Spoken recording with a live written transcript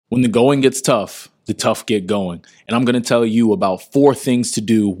When the going gets tough, the tough get going. And I'm going to tell you about 4 things to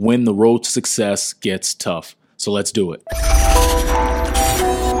do when the road to success gets tough. So let's do it.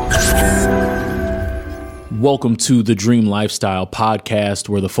 Welcome to the Dream Lifestyle podcast,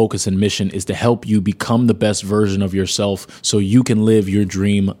 where the focus and mission is to help you become the best version of yourself so you can live your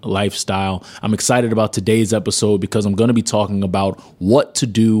dream lifestyle. I'm excited about today's episode because I'm going to be talking about what to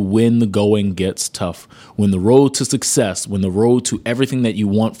do when the going gets tough, when the road to success, when the road to everything that you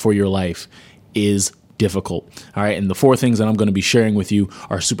want for your life is difficult. All right. And the 4 things that I'm going to be sharing with you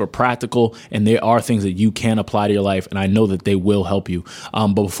are super practical, and they are things that you can apply to your life. And I know that they will help you.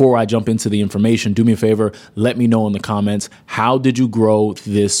 But before I jump into the information, do me a favor. Let me know in the comments, how did you grow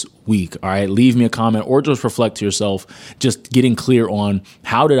this week? All right. Leave me a comment or just reflect to yourself, just getting clear on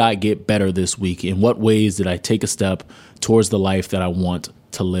how did I get better this week? In what ways did I take a step towards the life that I want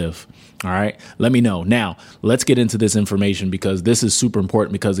to live? All right. Let me know. Now, let's get into this information because this is super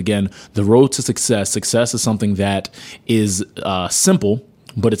important because, again, the road to success is something that is simple,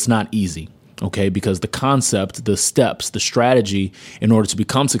 but it's not easy. Okay, because the concept, the steps, the strategy in order to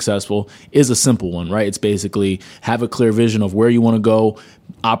become successful is a simple one, right? It's basically have a clear vision of where you want to go,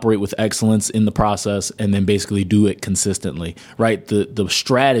 operate with excellence in the process, and then basically do it consistently, right? The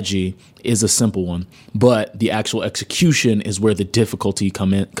strategy is a simple one, but the actual execution is where the difficulty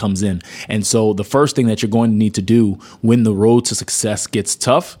comes in. And so the first thing that you're going to need to do when the road to success gets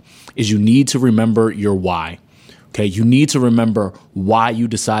tough is you need to remember your why. Okay, you need to remember why you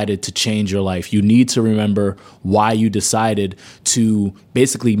decided to change your life. You need to remember why you decided to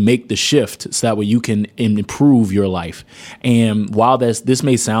basically make the shift so that way you can improve your life. And while this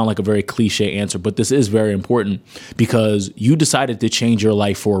may sound like a very cliche answer, but this is very important because you decided to change your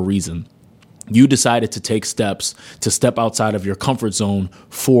life for a reason. You decided to take steps to step outside of your comfort zone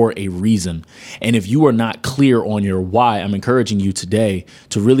for a reason. And if you are not clear on your why, I'm encouraging you today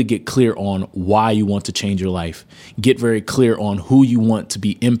to really get clear on why you want to change your life. Get very clear on who you want to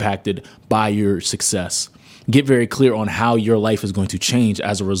be impacted by your success. Get very clear on how your life is going to change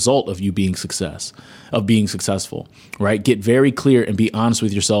as a result of you being successful, right? Get very clear and be honest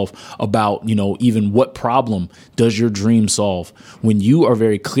with yourself about, even what problem does your dream solve? When you are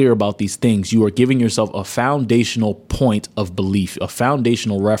very clear about these things, you are giving yourself a foundational point of belief, a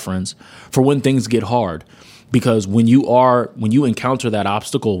foundational reference for when things get hard. Because when you encounter that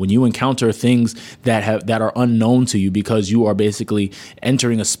obstacle, when you encounter things that are unknown to you, because you are basically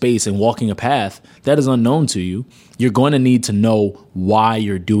entering a space and walking a path that is unknown to you, you're going to need to know why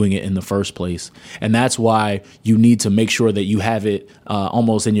you're doing it in the first place. And that's why you need to make sure that you have it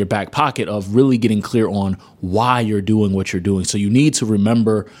almost in your back pocket of really getting clear on why you're doing what you're doing. So you need to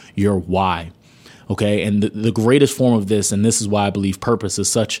remember your why. Okay. And the greatest form of this, and this is why I believe purpose is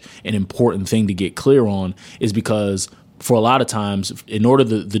such an important thing to get clear on, is because for a lot of times, in order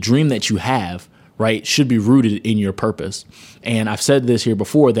the dream that you have, right, should be rooted in your purpose. And I've said this here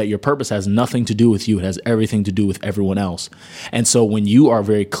before, that your purpose has nothing to do with you. It has everything to do with everyone else. And so when you are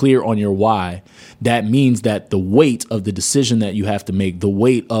very clear on your why, that means that the weight of the decision that you have to make, the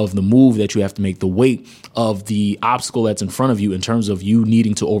weight of the move that you have to make, the weight of the obstacle that's in front of you in terms of you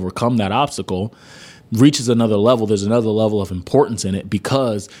needing to overcome that obstacle reaches another level. There's another level of importance in it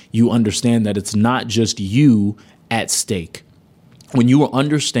because you understand that it's not just you at stake. When you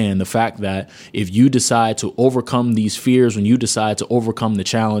understand the fact that if you decide to overcome these fears, when you decide to overcome the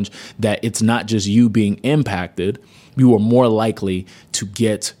challenge, that it's not just you being impacted, you are more likely to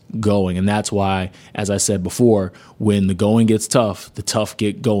get going. And that's why, as I said before, when the going gets tough, the tough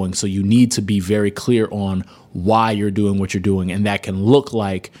get going. So you need to be very clear on why you're doing what you're doing. And that can look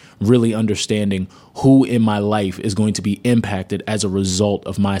like really understanding who in my life is going to be impacted as a result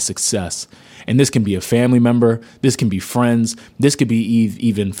of my success. And this can be a family member, this can be friends, this could be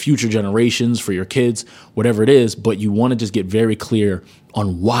even future generations for your kids, whatever it is. But you want to just get very clear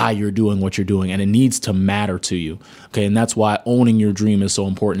on why you're doing what you're doing, and it needs to matter to you. Okay. And that's why owning your dream is so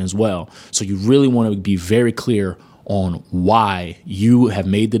important as well. So you really want to be very clear on why you have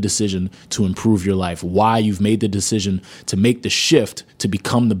made the decision to improve your life, why you've made the decision to make the shift to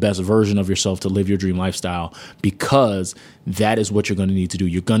become the best version of yourself, to live your dream lifestyle, because that is what you're going to need to do.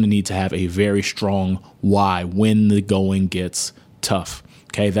 You're going to need to have a very strong why when the going gets tough.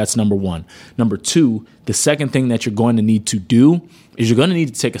 Okay, that's number 1. Number 2, the second thing that you're going to need to do is you're going to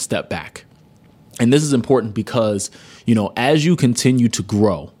need to take a step back. And this is important because, as you continue to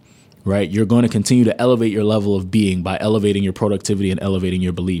grow, right, you're going to continue to elevate your level of being by elevating your productivity and elevating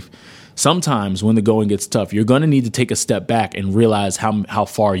your belief. Sometimes when the going gets tough, you're going to need to take a step back and realize how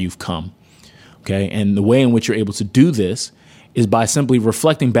far you've come. Okay. And the way in which you're able to do this is by simply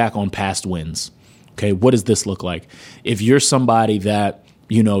reflecting back on past wins. Okay. What does this look like? If you're somebody that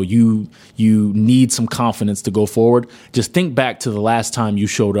you need some confidence to go forward, just think back to the last time you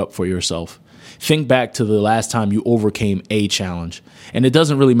showed up for yourself. Think back to the last time you overcame a challenge. And it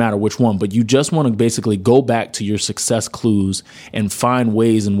doesn't really matter which one, but you just want to basically go back to your success clues and find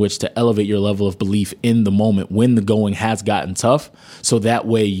ways in which to elevate your level of belief in the moment when the going has gotten tough. So that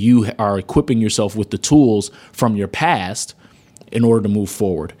way you are equipping yourself with the tools from your past in order to move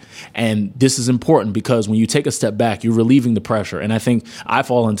forward. And this is important because when you take a step back, you're relieving the pressure. And I think I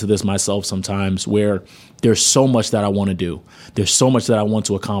fall into this myself sometimes where there's so much that I want to do. There's so much that I want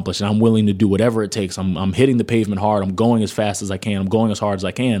to accomplish, and I'm willing to do whatever it takes. I'm hitting the pavement hard. I'm going as fast as I can. I'm going as hard as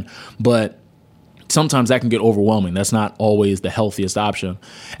I can. But sometimes that can get overwhelming. That's not always the healthiest option.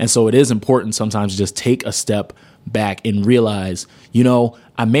 And so it is important sometimes to just take a step back and realize,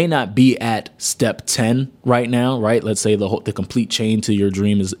 I may not be at step 10 right now, right? Let's say the complete chain to your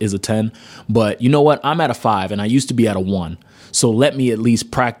dream is a 10, but you know what? I'm at a 5 and I used to be at a 1. So let me at least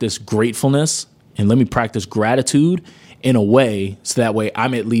practice gratefulness and let me practice gratitude in a way so that way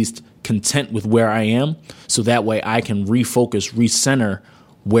I'm at least content with where I am. So that way I can refocus, recenter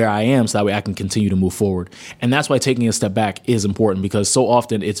where I am so that way I can continue to move forward. And that's why taking a step back is important, because so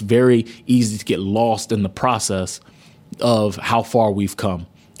often it's very easy to get lost in the process of how far we've come.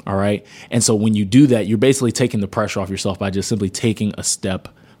 All right. And so when you do that, you're basically taking the pressure off yourself by just simply taking a step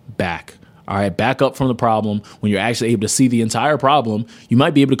back. All right. Back up from the problem. When you're actually able to see the entire problem, you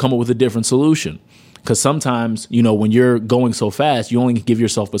might be able to come up with a different solution. Because sometimes, when you're going so fast, you only give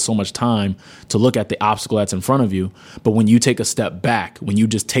yourself but so much time to look at the obstacle that's in front of you. But when you take a step back, when you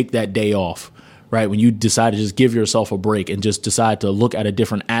just take that day off, right, when you decide to just give yourself a break and just decide to look at a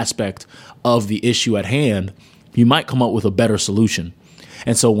different aspect of the issue at hand, you might come up with a better solution.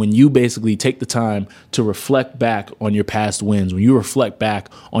 And so when you basically take the time to reflect back on your past wins, when you reflect back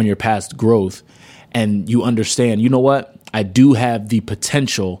on your past growth, and you understand, you know what, I do have the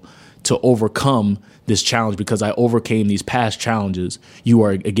potential to overcome this challenge because I overcame these past challenges, you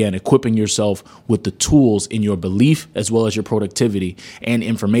are, again, equipping yourself with the tools in your belief as well as your productivity and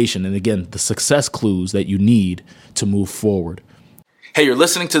information. And again, the success clues that you need to move forward. Hey, you're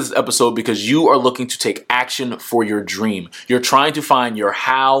listening to this episode because you are looking to take action for your dream. You're trying to find your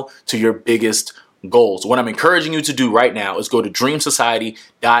how to your biggest goals. What I'm encouraging you to do right now is go to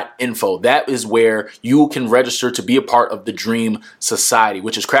dreamsociety.info. That is where you can register to be a part of the Dream Society,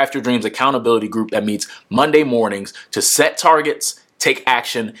 which is Craft Your Dreams accountability group that meets Monday mornings to set targets, take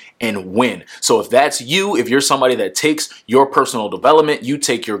action, and win. So if that's you, if you're somebody that takes your personal development, you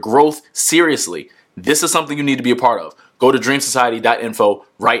take your growth seriously, this is something you need to be a part of. Go to dreamsociety.info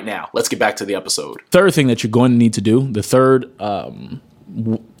right now. Let's get back to the episode. Third thing that you're going to need to do, the third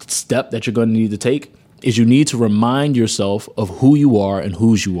step that you're going to need to take is you need to remind yourself of who you are and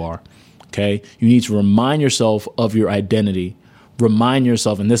whose you are. Okay. You need to remind yourself of your identity. Remind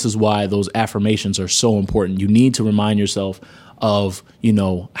yourself. And this is why those affirmations are so important. You need to remind yourself of,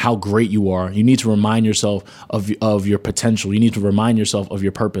 how great you are. You need to remind yourself of your potential. You need to remind yourself of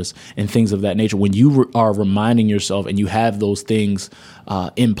your purpose and things of that nature. When you are reminding yourself and you have those things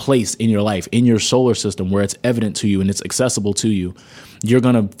in place in your life, in your solar system, where it's evident to you and it's accessible to you, you're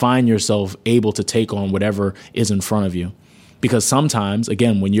going to find yourself able to take on whatever is in front of you. Because sometimes,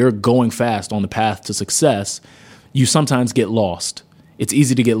 again, when you're going fast on the path to success, you sometimes get lost. It's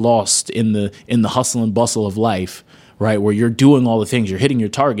easy to get lost in the hustle and bustle of life, right? Where you're doing all the things, you're hitting your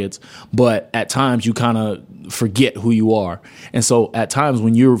targets, but at times you kind of forget who you are. And so at times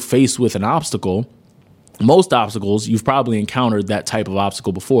when you're faced with an obstacle, most obstacles, you've probably encountered that type of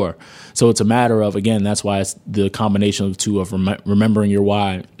obstacle before. So it's a matter of, again, that's why it's the combination of the two of remembering your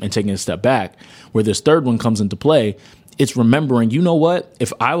why and taking a step back. Where this third one comes into play, it's remembering, you know what,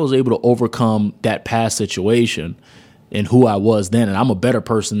 if I was able to overcome that past situation and who I was then, and I'm a better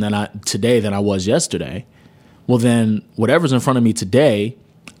person today than I was yesterday, well, then whatever's in front of me today,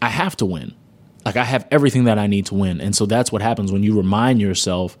 I have to win. Like I have everything that I need to win. And so that's what happens when you remind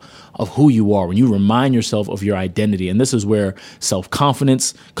yourself of who you are, when you remind yourself of your identity. And this is where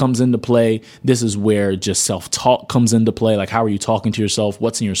self-confidence comes into play. This is where just self-talk comes into play. Like, how are you talking to yourself?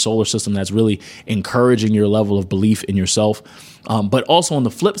 What's in your solar system that's really encouraging your level of belief in yourself? But also on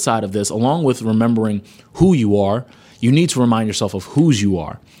the flip side of this, along with remembering who you are, you need to remind yourself of whose you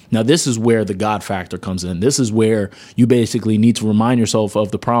are. Now, this is where the God factor comes in. This is where you basically need to remind yourself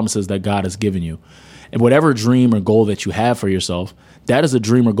of the promises that God has given you. And whatever dream or goal that you have for yourself, that is a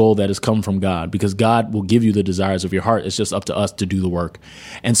dream or goal that has come from God, because God will give you the desires of your heart. It's just up to us to do the work.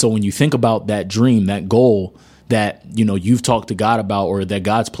 And so when you think about that dream, that goal that, you've talked to God about, or that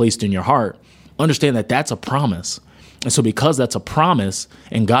God's placed in your heart, understand that that's a promise. And so because that's a promise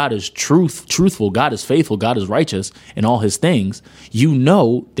and God is truthful, God is faithful, God is righteous in all his things, you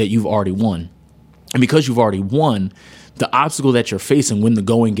know that you've already won. And because you've already won, the obstacle that you're facing when the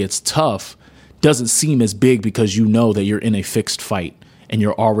going gets tough doesn't seem as big because you know that you're in a fixed fight and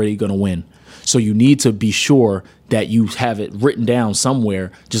you're already going to win. So you need to be sure that you have it written down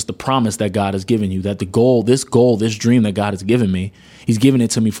somewhere, just the promise that God has given you, that this dream that God has given me, he's given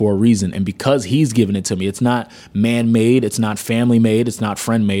it to me for a reason. And because he's given it to me, it's not man-made, it's not family-made, it's not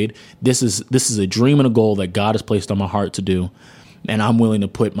friend-made. This is a dream and a goal that God has placed on my heart to do. And I'm willing to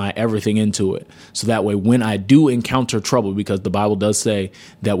put my everything into it. So that way, when I do encounter trouble, because the Bible does say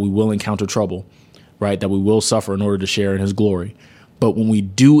that we will encounter trouble, right? That we will suffer in order to share in his glory. But when we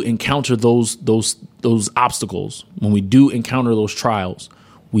do encounter those obstacles, when we do encounter those trials,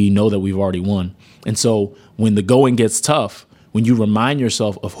 we know that we've already won. And so when the going gets tough, when you remind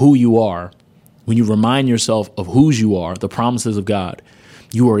yourself of who you are, when you remind yourself of whose you are, the promises of God,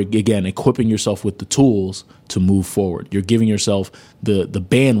 you are, again, equipping yourself with the tools to move forward. You're giving yourself the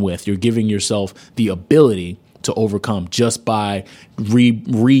bandwidth. You're giving yourself the ability to overcome just by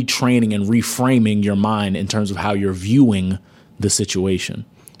retraining and reframing your mind in terms of how you're viewing the situation.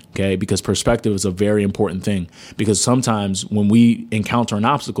 Okay, because perspective is a very important thing, because sometimes when we encounter an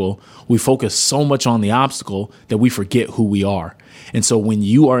obstacle, we focus so much on the obstacle that we forget who we are. And so when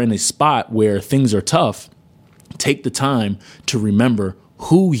you are in a spot where things are tough, take the time to remember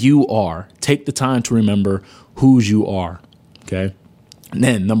who you are. Take the time to remember whose you are. Okay. And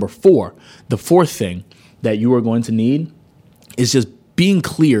then number 4, the fourth thing that you are going to need is just being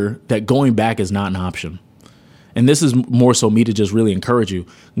clear that going back is not an option. And this is more so me to just really encourage you.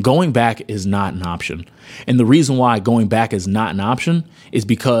 Going back is not an option. And the reason why going back is not an option is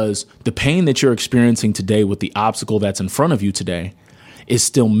because the pain that you're experiencing today with the obstacle that's in front of you today is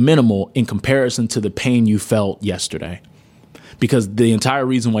still minimal in comparison to the pain you felt yesterday. Because the entire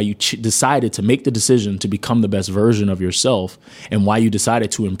reason why you decided to make the decision to become the best version of yourself, and why you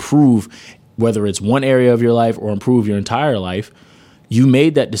decided to improve, whether it's one area of your life or improve your entire life, you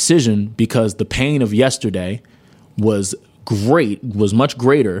made that decision because the pain of yesterday was much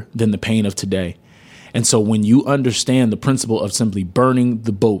greater than the pain of today. And so when you understand the principle of simply burning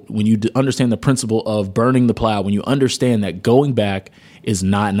the boat, when you understand the principle of burning the plow, when you understand that going back is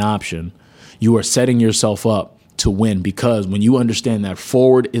not an option, you are setting yourself up to win. Because when you understand that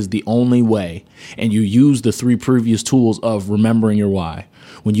forward is the only way, and you use the 3 previous tools of remembering your why,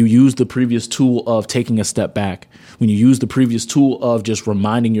 when you use the previous tool of taking a step back, when you use the previous tool of just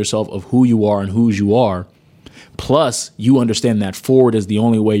reminding yourself of who you are and whose you are, plus you understand that forward is the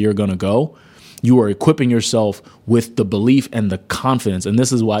only way you're going to go, you are equipping yourself with the belief and the confidence. And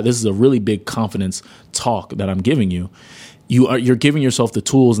this is why this is a really big confidence talk that I'm giving you. You're giving yourself the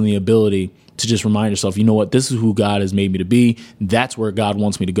tools and the ability to just remind yourself, you know what, this is who God has made me to be. That's where God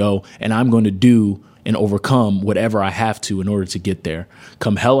wants me to go. And I'm going to do and overcome whatever I have to in order to get there.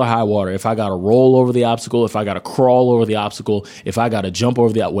 Come hell or high water. If I got to roll over the obstacle, if I got to crawl over the obstacle, if I got to jump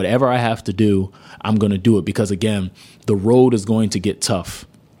over whatever I have to do, I'm going to do it. Because again, the road is going to get tough.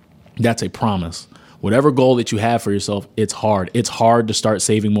 That's a promise. Whatever goal that you have for yourself, it's hard. It's hard to start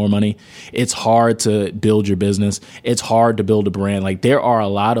saving more money. It's hard to build your business. It's hard to build a brand. Like, there are a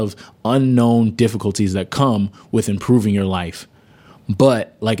lot of unknown difficulties that come with improving your life.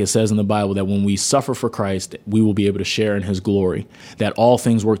 But like it says in the Bible, that when we suffer for Christ, we will be able to share in his glory, that all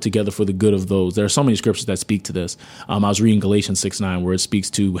things work together for the good of those. There are so many scriptures that speak to this. I was reading Galatians 6:9, where it speaks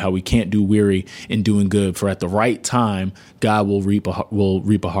to how we can't do weary in doing good, for at the right time, God will reap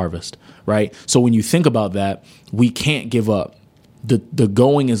a harvest. Right. So when you think about that, we can't give up. The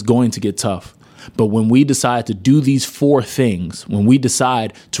going is going to get tough. But when we decide to do these 4 things, when we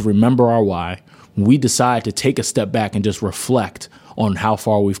decide to remember our why, when we decide to take a step back and just reflect on how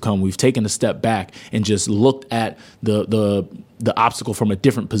far we've come, we've taken a step back and just looked at the obstacle from a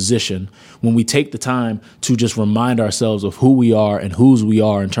different position. When we take the time to just remind ourselves of who we are and whose we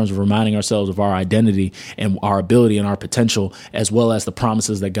are, in terms of reminding ourselves of our identity and our ability and our potential, as well as the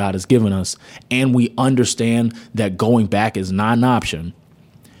promises that God has given us, and we understand that going back is not an option,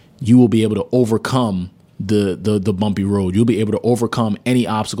 you will be able to overcome the bumpy road. You'll be able to overcome any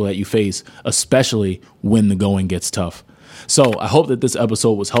obstacle that you face, especially when the going gets tough. So I hope that this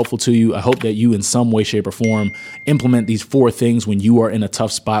episode was helpful to you. I hope that you in some way, shape, or form implement these 4 things when you are in a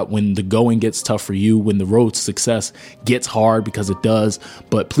tough spot, when the going gets tough for you, when the road to success gets hard, because it does.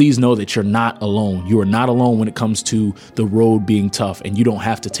 But please know that you're not alone. You are not alone when it comes to the road being tough, and you don't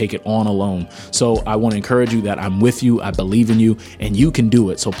have to take it on alone. So I want to encourage you that I'm with you. I believe in you, and you can do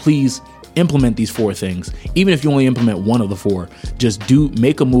it. So please implement these 4 things. Even if you only implement one of the 4, just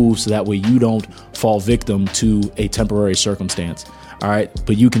make a move so that way you don't fall victim to a temporary circumstance. All right,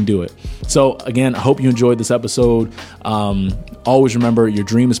 but you can do it. So again, I hope you enjoyed this episode. Always remember, your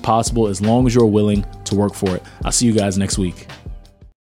dream is possible as long as you're willing to work for it. I'll see you guys next week.